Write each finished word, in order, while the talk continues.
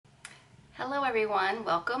Hello everyone,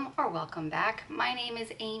 welcome back. My name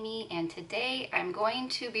is Amy and today I'm going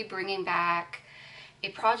to be bringing back a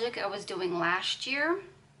project I was doing last year.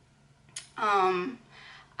 I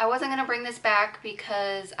wasn't going to bring this back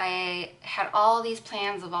because I had all these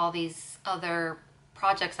plans of all these other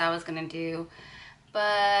projects I was going to do,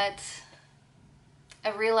 but I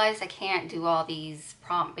realized I can't do all these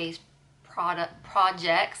prompt-based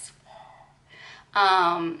projects.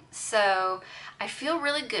 So I feel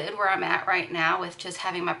really good where I'm at right now with just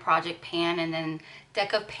having my project pan and then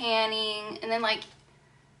deck of panning, and then like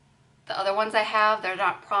the other ones I have, they're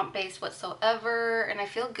not prompt based whatsoever, and I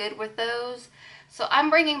feel good with those. So I'm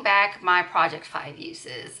bringing back my project 5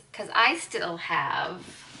 uses because I still have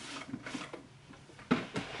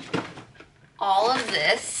all of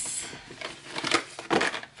this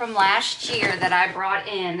from last year that I brought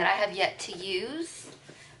in that I have yet to use.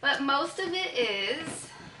 But most of it is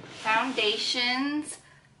foundations,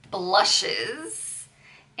 blushes,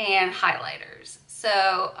 and highlighters.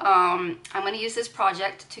 So I'm going to use this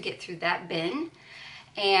project to get through that bin.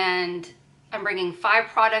 And I'm bringing 5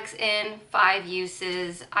 products in, 5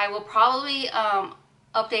 uses. I will probably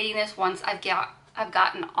updating this once I've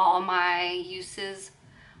gotten all my uses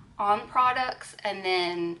on products, and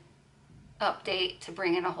then update to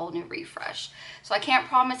bring in a whole new refresh. So I can't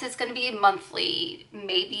promise it's going to be monthly,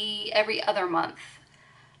 maybe every other month.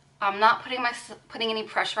 I'm not putting any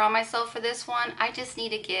pressure on myself for this one. I just need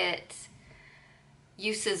to get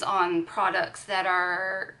uses on products that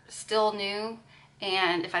are still new,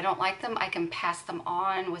 and if I don't like them, I can pass them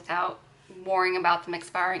on without worrying about them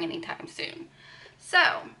expiring anytime soon.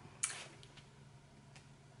 So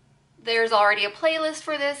there's already a playlist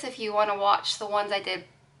for this if you want to watch the ones I did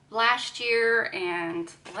last year,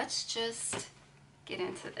 and let's just get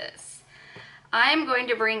into this. I'm going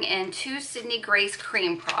to bring in 2 Sydney Grace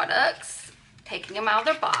cream products, taking them out of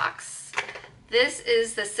their box. This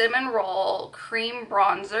is the Cinnamon Roll Cream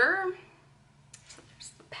Bronzer. So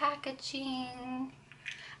there's the packaging.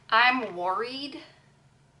 I'm worried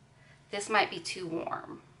this might be too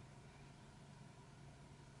warm.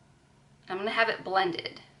 I'm gonna have it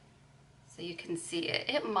blended so you can see it.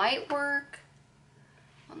 It might work.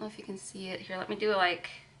 I don't know if you can see it here. Let me do like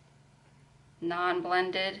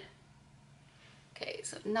non-blended. Okay,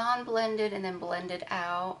 so non-blended and then blended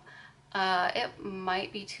out. It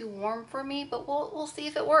might be too warm for me, but we'll see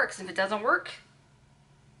if it works. If it doesn't work,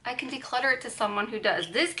 I can declutter it to someone who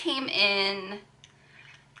does. This came in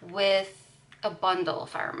with a bundle,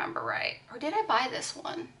 if I remember right. Or did I buy this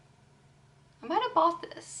one? I might have bought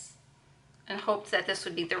this and hoped that this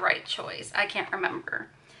would be the right choice. I can't remember.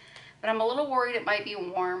 But I'm a little worried it might be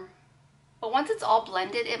warm. But once it's all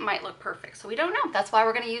blended, it might look perfect. So we don't know. That's why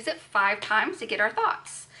we're going to use it 5 times to get our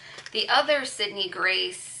thoughts. The other Sydney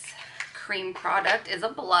Grace cream product is a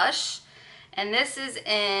blush. And this is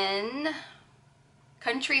in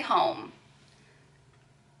Country Home.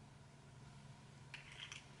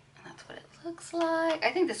 And that's what it looks like. I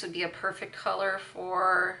think this would be a perfect color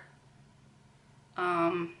for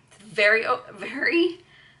very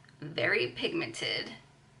pigmented.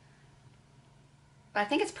 But I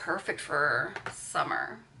think it's perfect for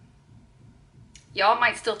summer. Y'all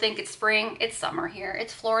might still think it's spring. It's summer here.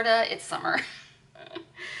 It's Florida. It's summer.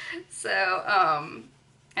 So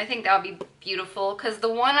I think that would be beautiful, because the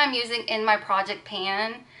one I'm using in my project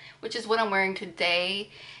pan, which is what I'm wearing today,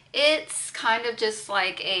 it's kind of just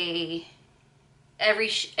like a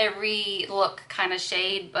every look kind of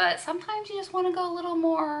shade, but sometimes you just want to go a little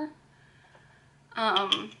more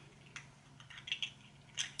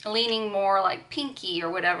leaning more like pinky or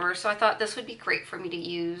whatever. So I thought this would be great for me to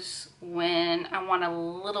use when I want a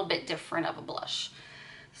little bit different of a blush.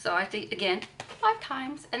 So I think, again, 5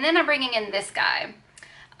 times. And then I'm bringing in this guy.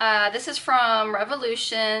 This is from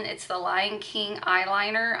Revolution. It's the Lion King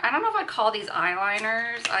eyeliner. I don't know if I'd call these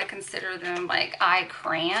eyeliners. I consider them like eye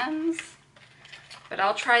crayons. But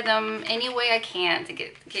I'll try them any way I can to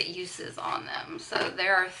get uses on them. So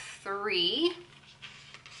there are 3.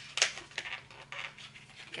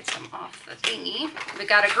 Get them off the thingy. We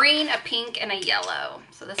got a green, a pink, and a yellow.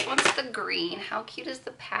 So this one's the green. How cute is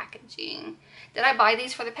the packaging? Did I buy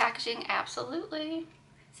these for the packaging? Absolutely.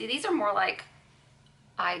 See, these are more like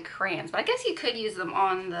eye crayons, but I guess you could use them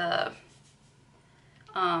on the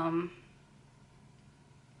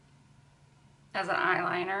as an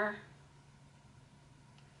eyeliner.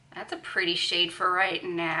 That's a pretty shade for right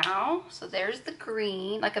now. So there's the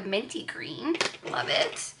green, like a minty green. Love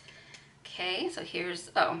it. Okay, so here's,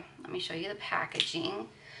 oh, let me show you the packaging.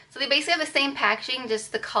 So they basically have the same packaging,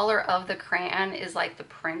 just the color of the crayon is like the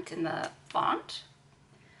print in the font.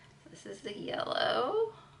 So this is the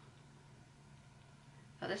yellow.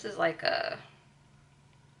 Oh, this is like a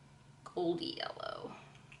goldy yellow.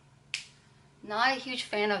 Not a huge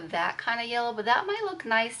fan of that kind of yellow, but that might look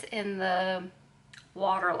nice in the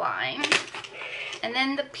waterline. And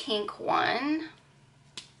then the pink one.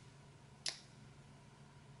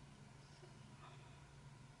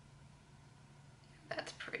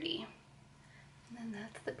 That's pretty. And then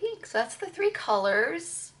that's the pink. So that's the 3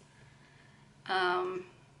 colors.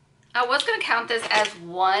 I was gonna count this as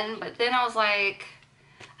one, but then I was like,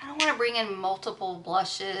 I don't want to bring in multiple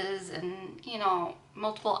blushes and, you know,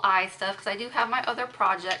 multiple eye stuff, because I do have my other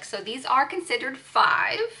projects. So these are considered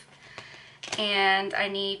 5, and I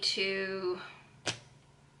need to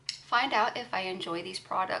find out if I enjoy these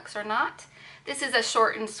products or not. This is a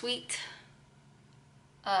short and sweet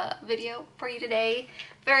video for you today.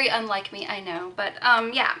 Very unlike me, I know, but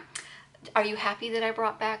yeah. Are you happy that I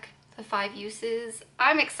brought back the 5 uses?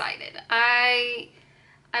 I'm excited.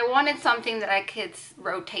 I wanted something that I could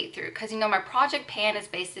rotate through, because, you know, my project pan is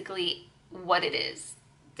basically what it is.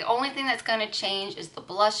 The only thing that's going to change is the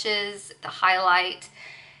blushes, the highlight,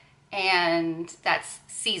 and that's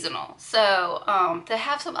seasonal. So to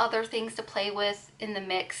have some other things to play with in the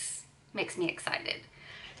mix makes me excited.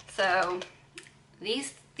 So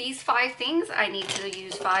these 5 things I need to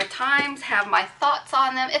use 5 times, have my thoughts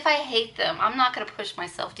on them. If I hate them, I'm not going to push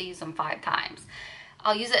myself to use them 5 times.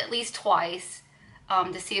 I'll use it at least twice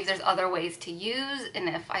to see if there's other ways to use, and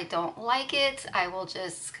if I don't like it, I will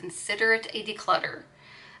just consider it a declutter.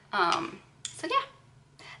 So yeah,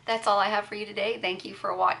 that's all I have for you today. Thank you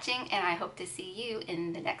for watching, and I hope to see you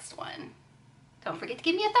in the next one. Don't forget to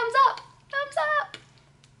give me a thumbs up. Thumbs up!